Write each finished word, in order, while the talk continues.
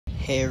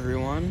Hey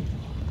everyone,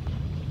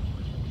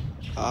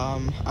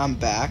 I'm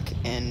back,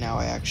 and now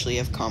I actually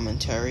have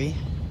commentary.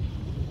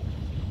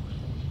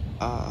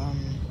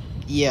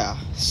 Yeah,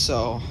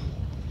 so,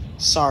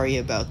 sorry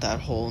about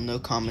that whole no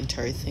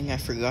commentary thing. I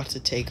forgot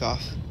to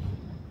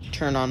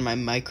turn on my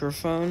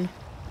microphone,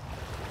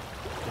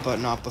 but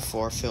not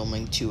before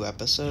filming 2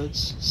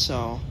 episodes,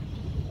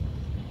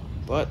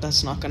 but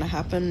that's not gonna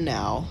happen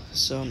now,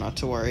 so not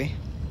to worry.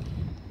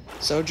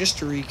 So just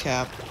to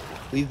recap,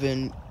 we've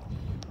been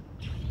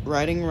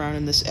riding around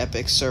in this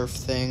epic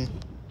submarine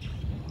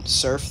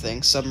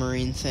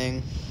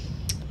thing,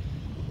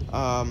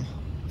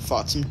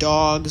 fought some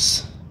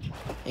dogs,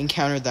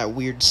 encountered that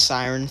weird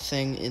siren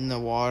thing in the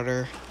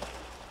water.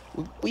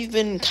 We've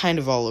been kind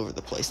of all over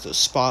the place, those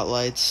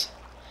spotlights,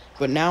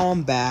 but now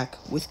I'm back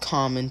with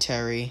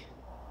commentary,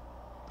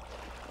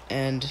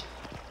 and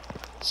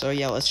so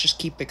yeah, let's just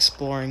keep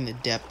exploring the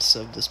depths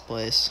of this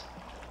place.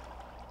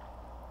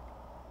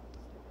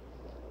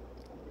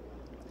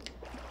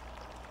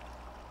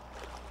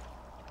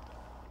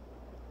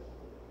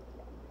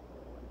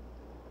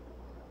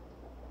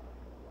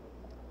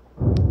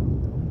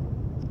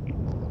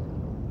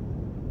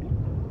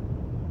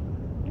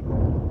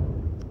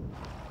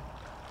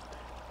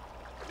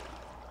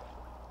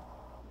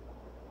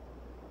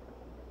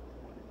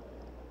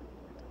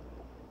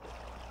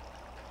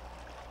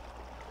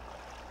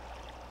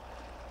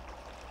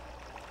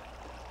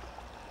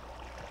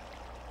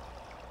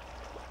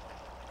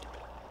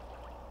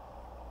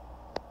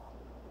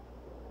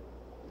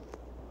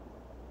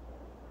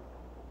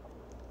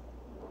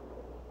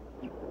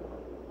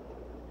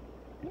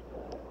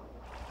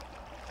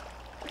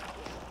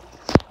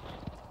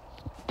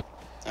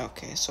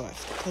 Okay, so I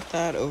have to put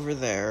that over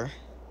there,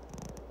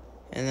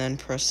 and then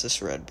press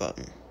this red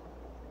button.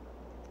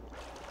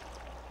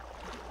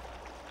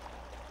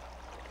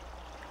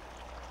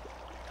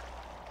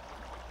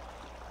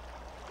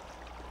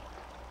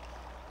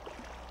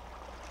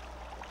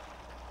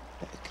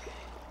 Okay,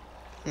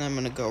 and I'm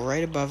gonna go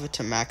right above it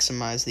to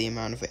maximize the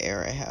amount of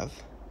air I have.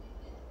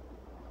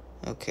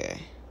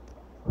 Okay.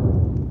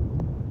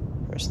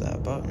 Press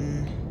that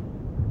button.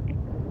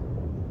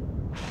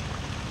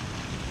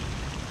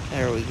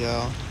 There we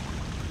go.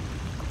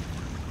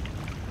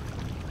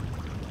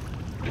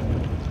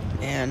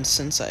 And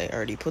since I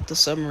already put the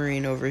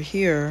submarine over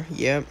here,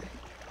 yep,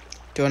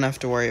 don't have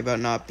to worry about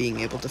not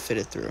being able to fit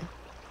it through.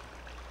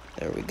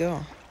 There we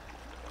go.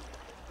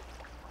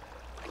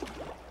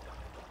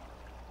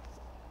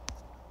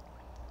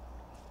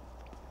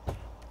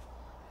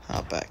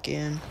 Hop back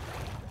in.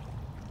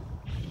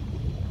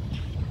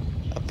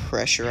 A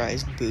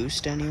pressurized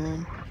boost,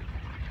 anyone?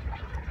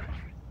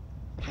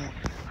 Oh.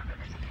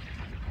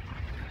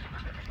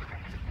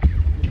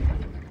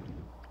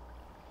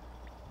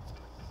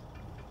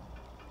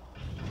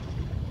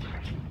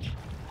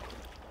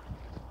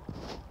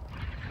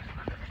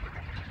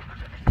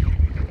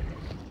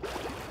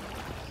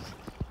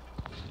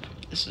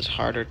 This is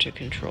harder to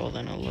control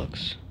than it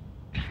looks.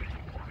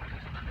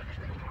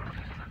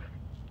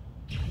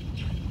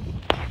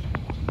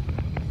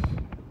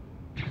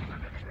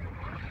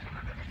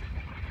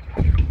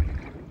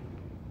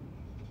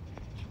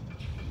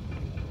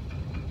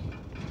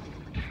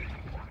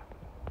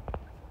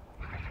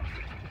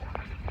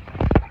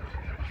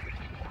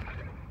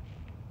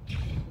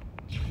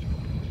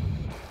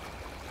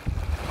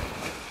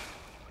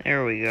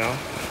 There we go.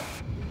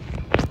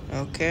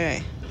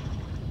 Okay.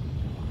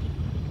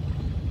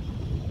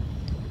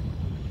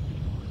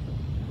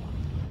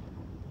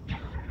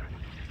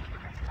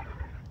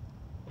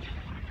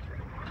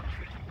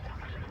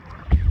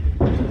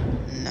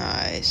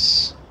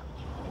 Nice.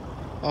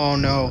 Oh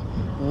no,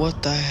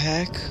 what the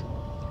heck?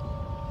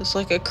 It's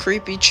like a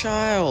creepy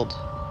child.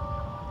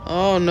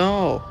 Oh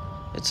no,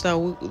 it's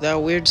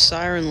that weird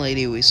siren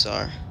lady we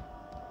saw.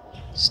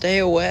 Stay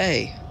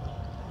away.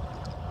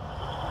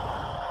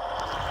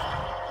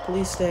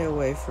 Please stay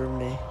away from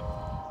me.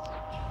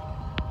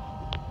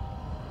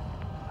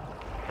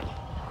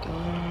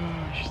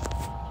 Gosh,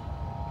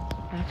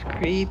 that's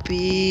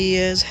creepy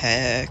as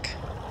heck.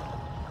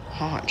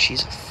 Oh, and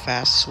she's a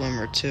fast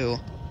swimmer too.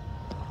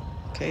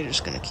 Okay,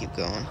 just gonna keep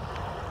going.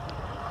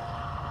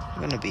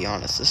 I'm gonna be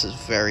honest, this is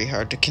very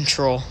hard to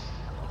control.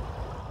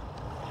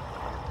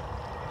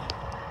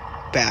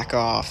 Back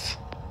off.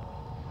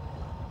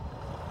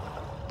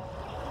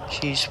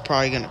 She's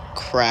probably gonna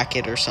crack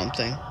it or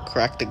something.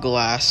 Crack the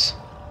glass.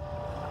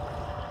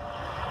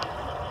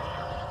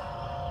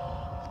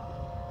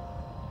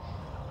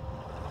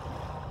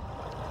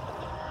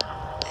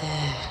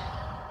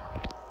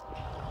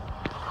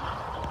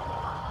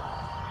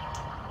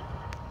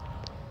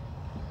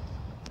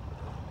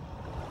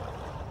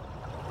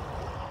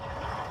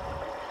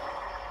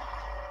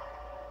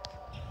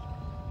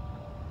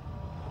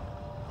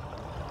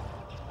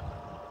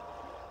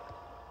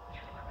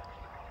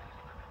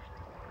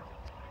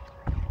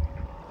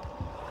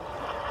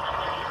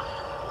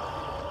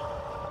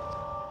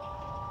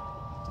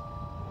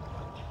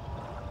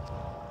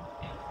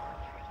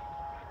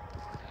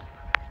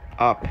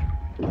 Up.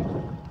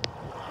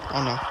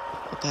 Oh no.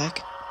 the heck?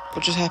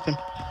 What just happened?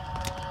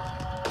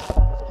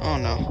 Oh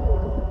no.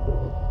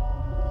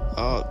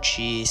 Oh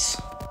jeez.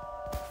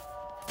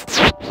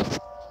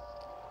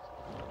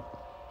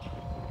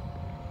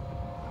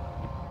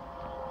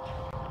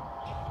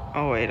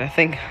 Oh wait, I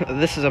think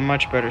this is a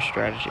much better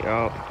strategy.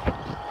 Oh.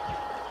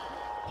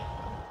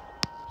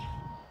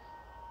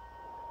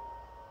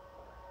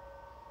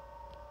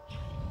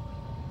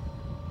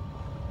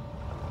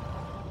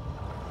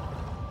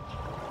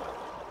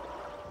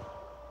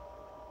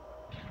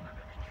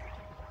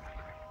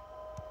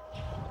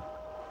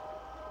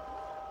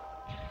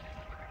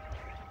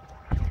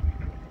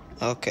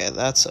 Okay,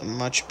 that's a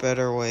much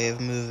better way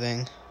of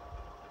moving.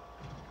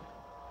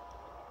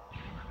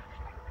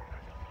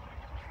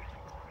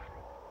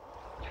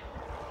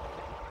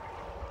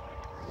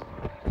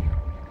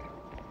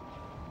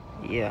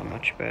 Yeah,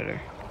 much better.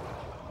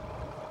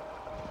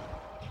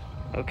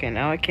 Okay,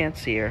 now I can't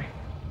see her.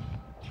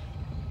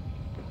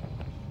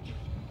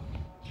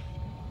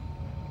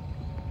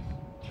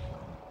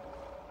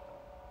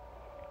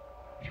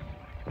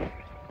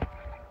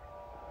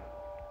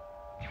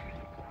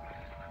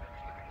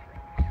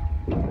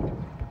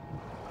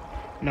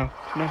 No,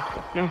 no,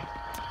 no.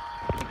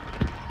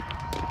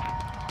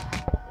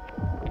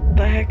 What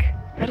the heck?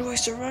 How do I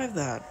survive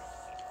that?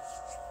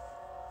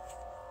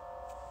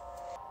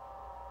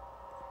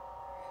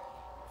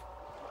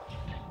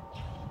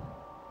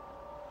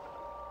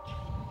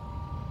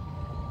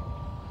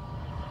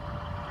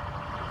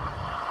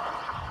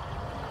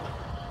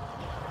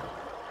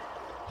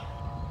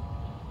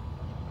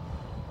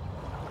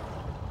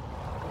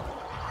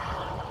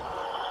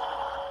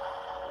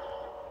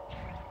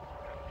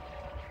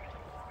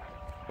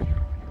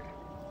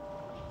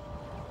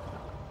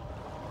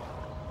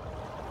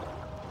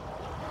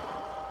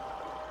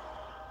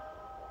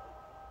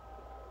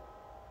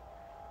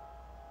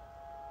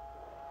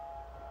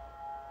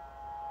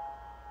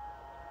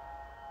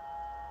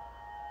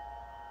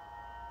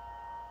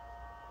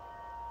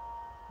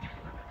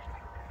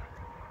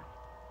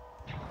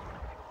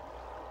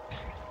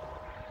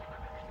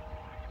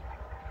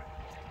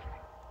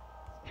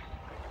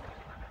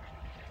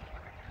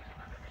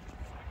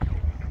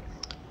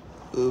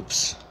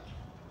 Oops.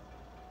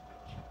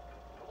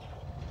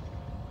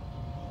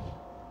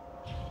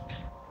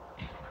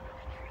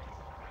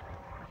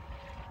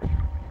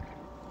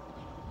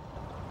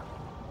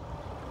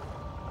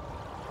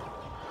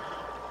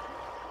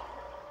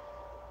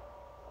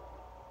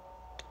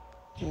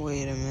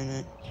 Wait a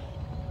minute.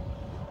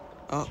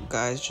 Oh,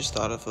 guys, just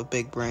thought of a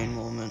big brain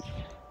moment.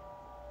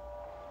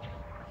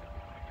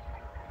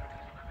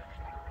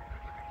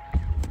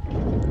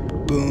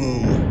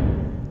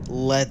 Boom.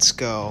 Let's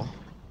go.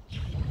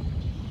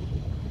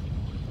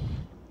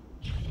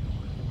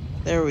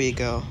 There we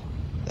go.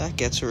 That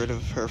gets rid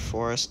of her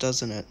for us,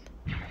 doesn't it?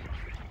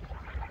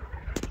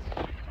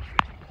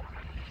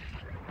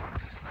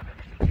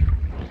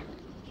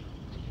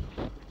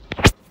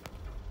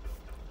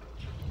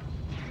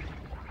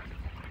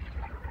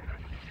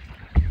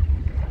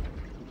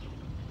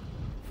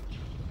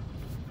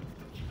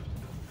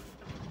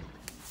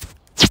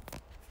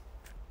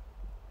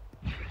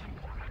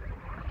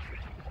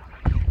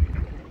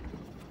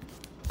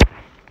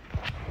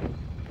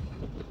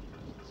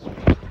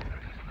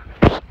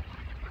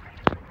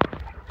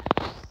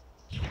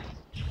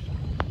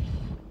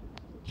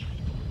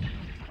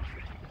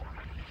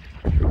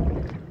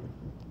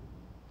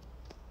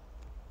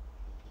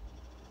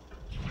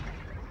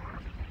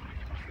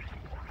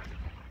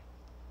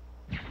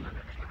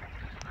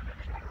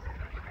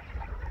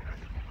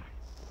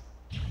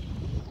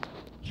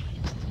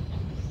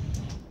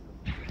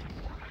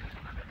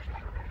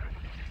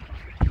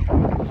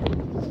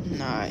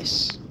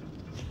 Nice.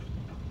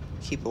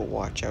 Keep a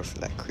watch out for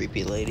that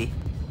creepy lady.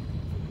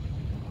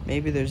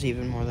 Maybe there's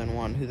even more than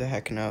one, who the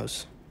heck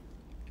knows?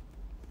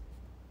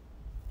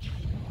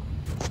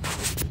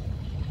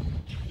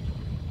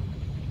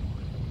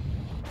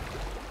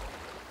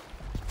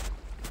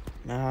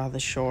 Ah, the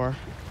shore.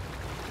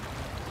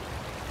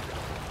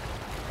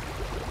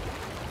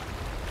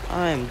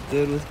 I'm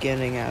good with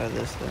getting out of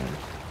this thing.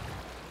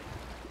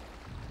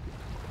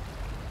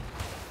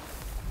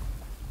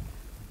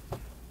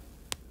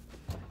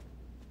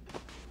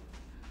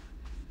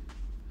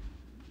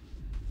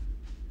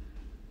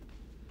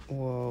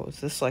 Whoa, is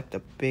this like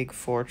the big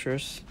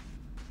fortress?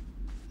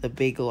 The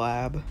big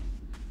lab?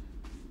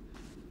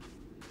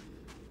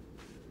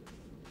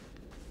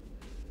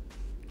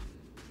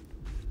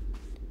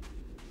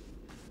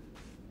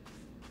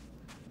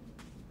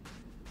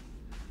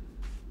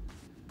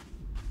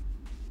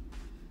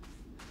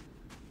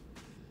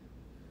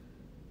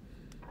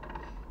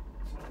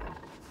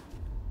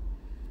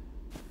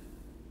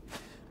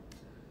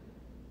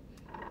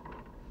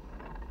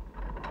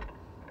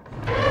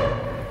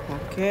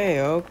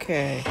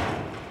 Okay.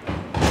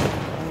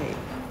 Hey.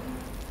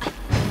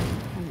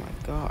 Oh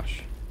my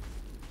gosh.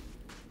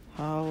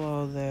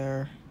 Hello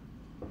there.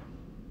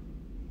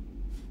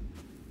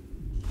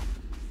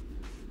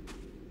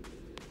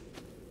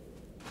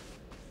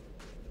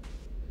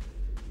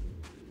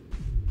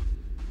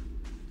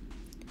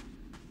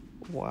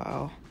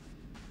 Wow.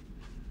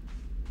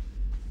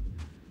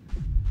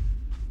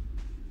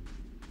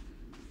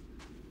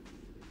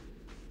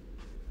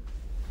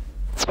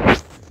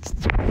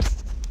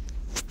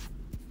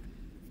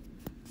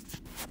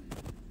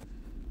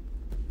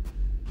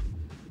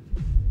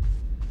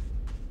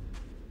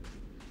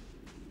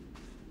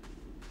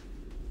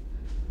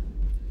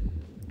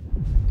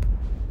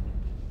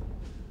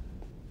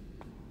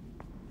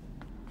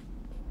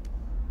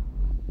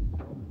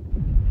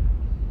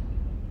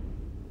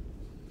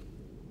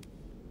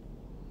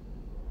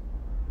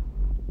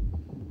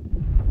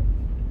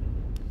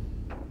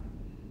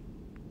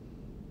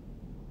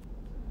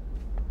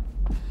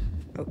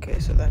 Okay,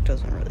 so that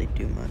doesn't really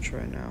do much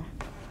right now.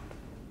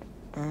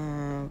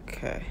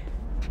 Okay.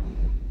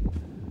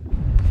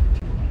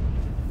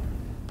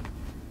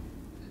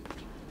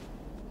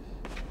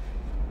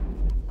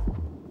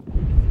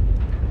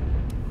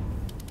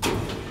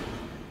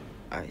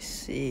 I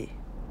see.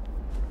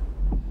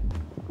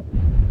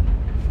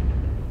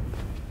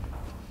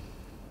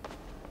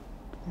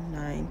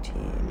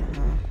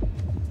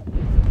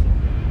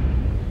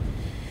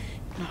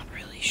 Not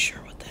really sure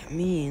what that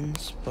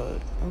means,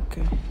 but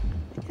okay.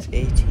 It's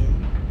 18.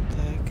 What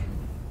the heck?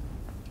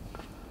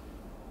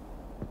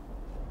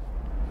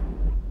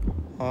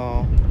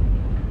 Oh.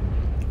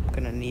 I'm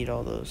gonna need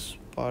all those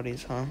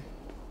bodies, huh?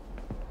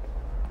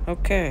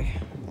 Okay,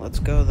 let's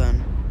go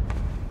then.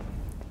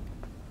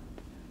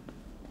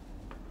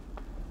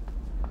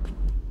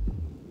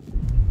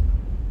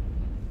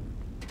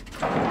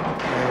 There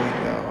we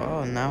go.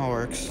 Oh, now it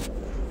works.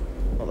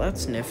 Well,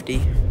 that's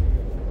nifty.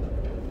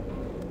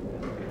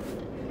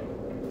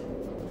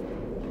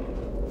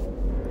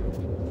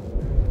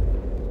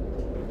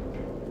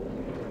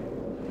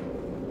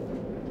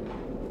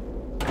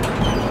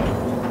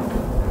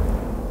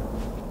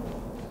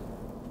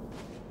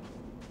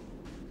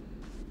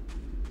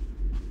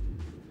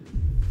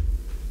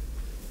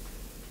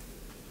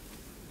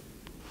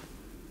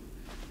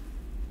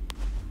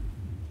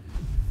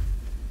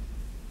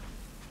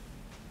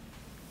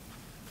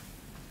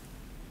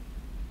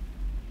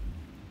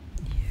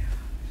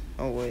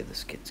 Oh wait,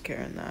 this kid's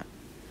carrying that.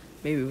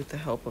 Maybe with the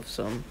help of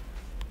some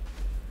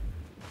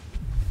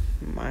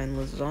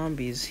mindless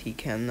zombies he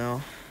can,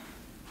 though.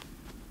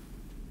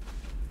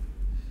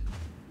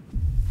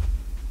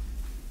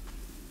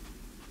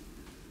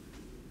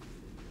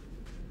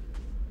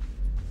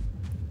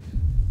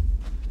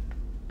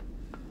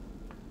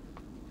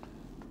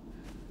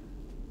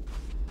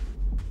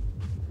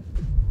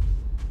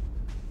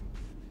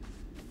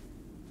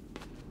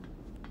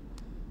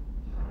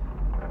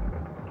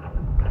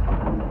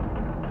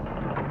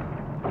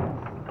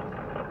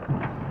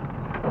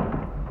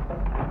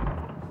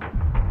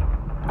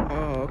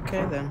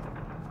 Okay then.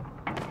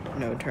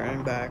 No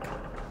turning back.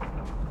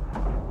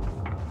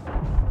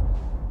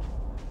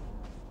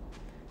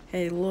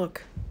 Hey,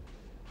 look.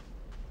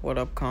 What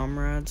up,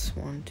 comrades?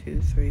 1, 2,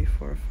 3,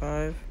 4,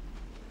 5.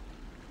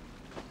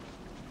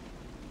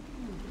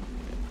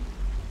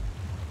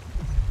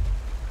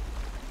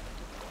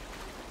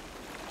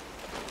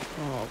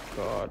 Oh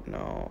god,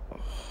 no. Ugh.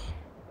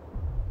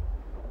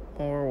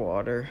 More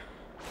water.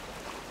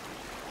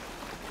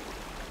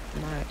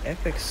 My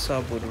epic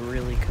sub would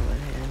really come in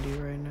handy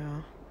right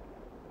now.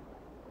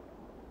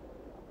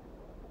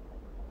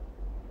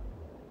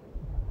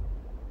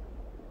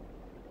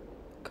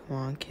 Come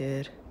on,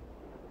 kid.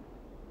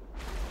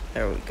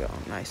 There we go.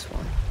 Nice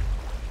one.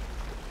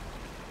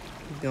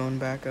 Going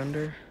back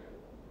under?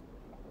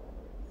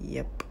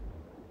 Yep.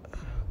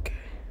 Okay.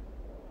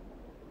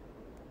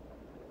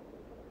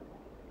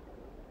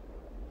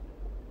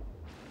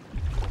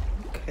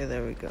 Okay,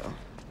 there we go.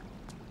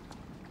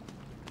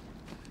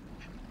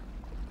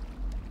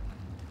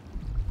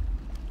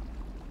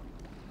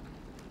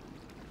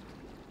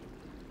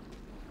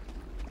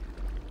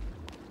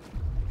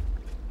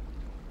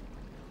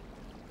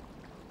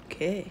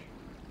 Okay.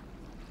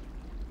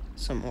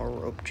 Some more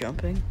rope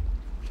jumping.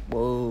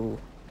 Whoa.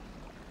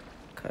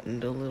 Cutting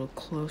it a little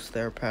close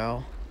there,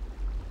 pal.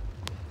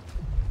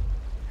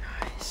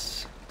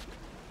 Nice.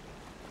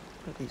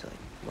 What are these, like,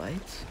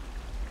 lights?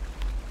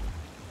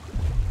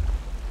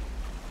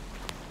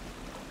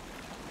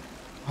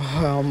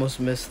 Oh, I almost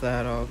missed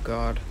that. Oh,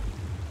 God.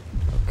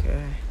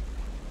 Okay.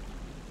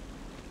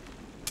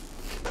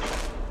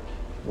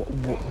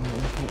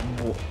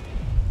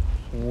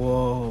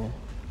 Whoa.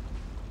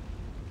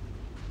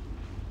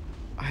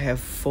 I have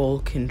full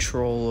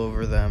control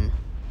over them.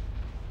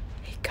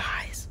 Hey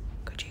guys,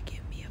 could you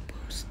give me a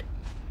boost?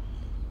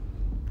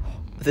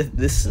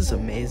 This is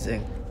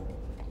amazing.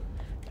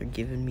 They're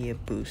giving me a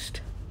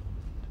boost.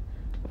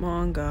 Come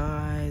on,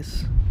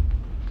 guys.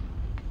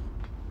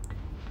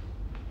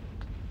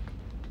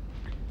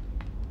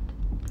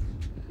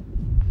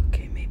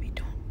 Okay, maybe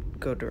don't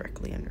go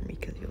directly under me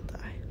because you'll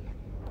die.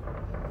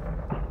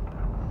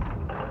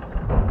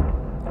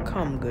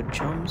 Come, good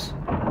chums.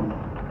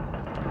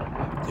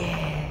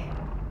 Yeah.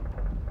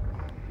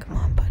 Come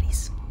on,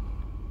 buddies.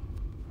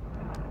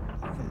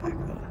 Move them back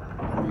up.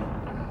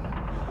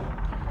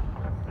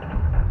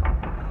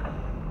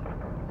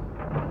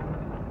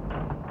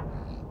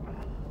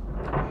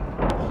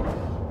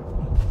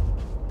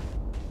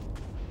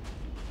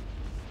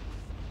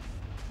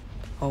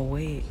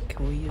 wait,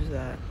 can we use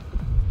that?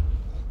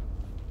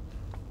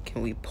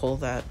 Can we pull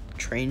that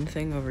train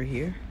thing over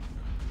here?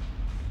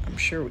 I'm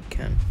sure we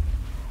can.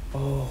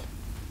 Oh.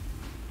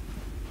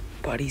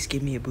 Buddies,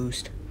 give me a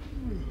boost.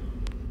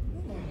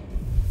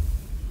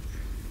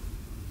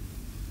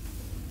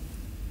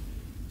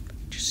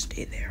 Just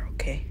stay there,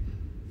 okay?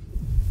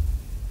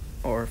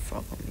 Or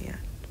follow me at.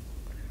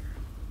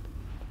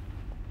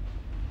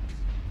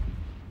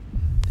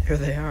 There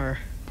they are.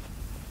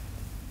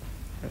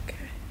 Okay.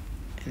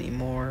 Any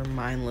more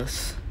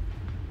mindless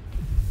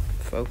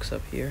folks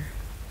up here?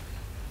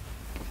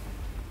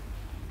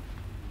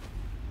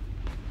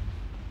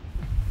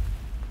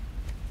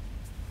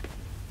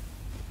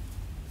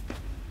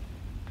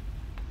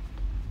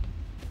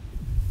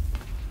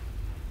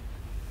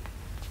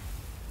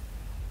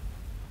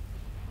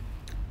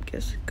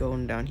 Guess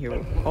going down here.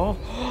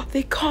 Oh,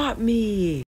 they caught me!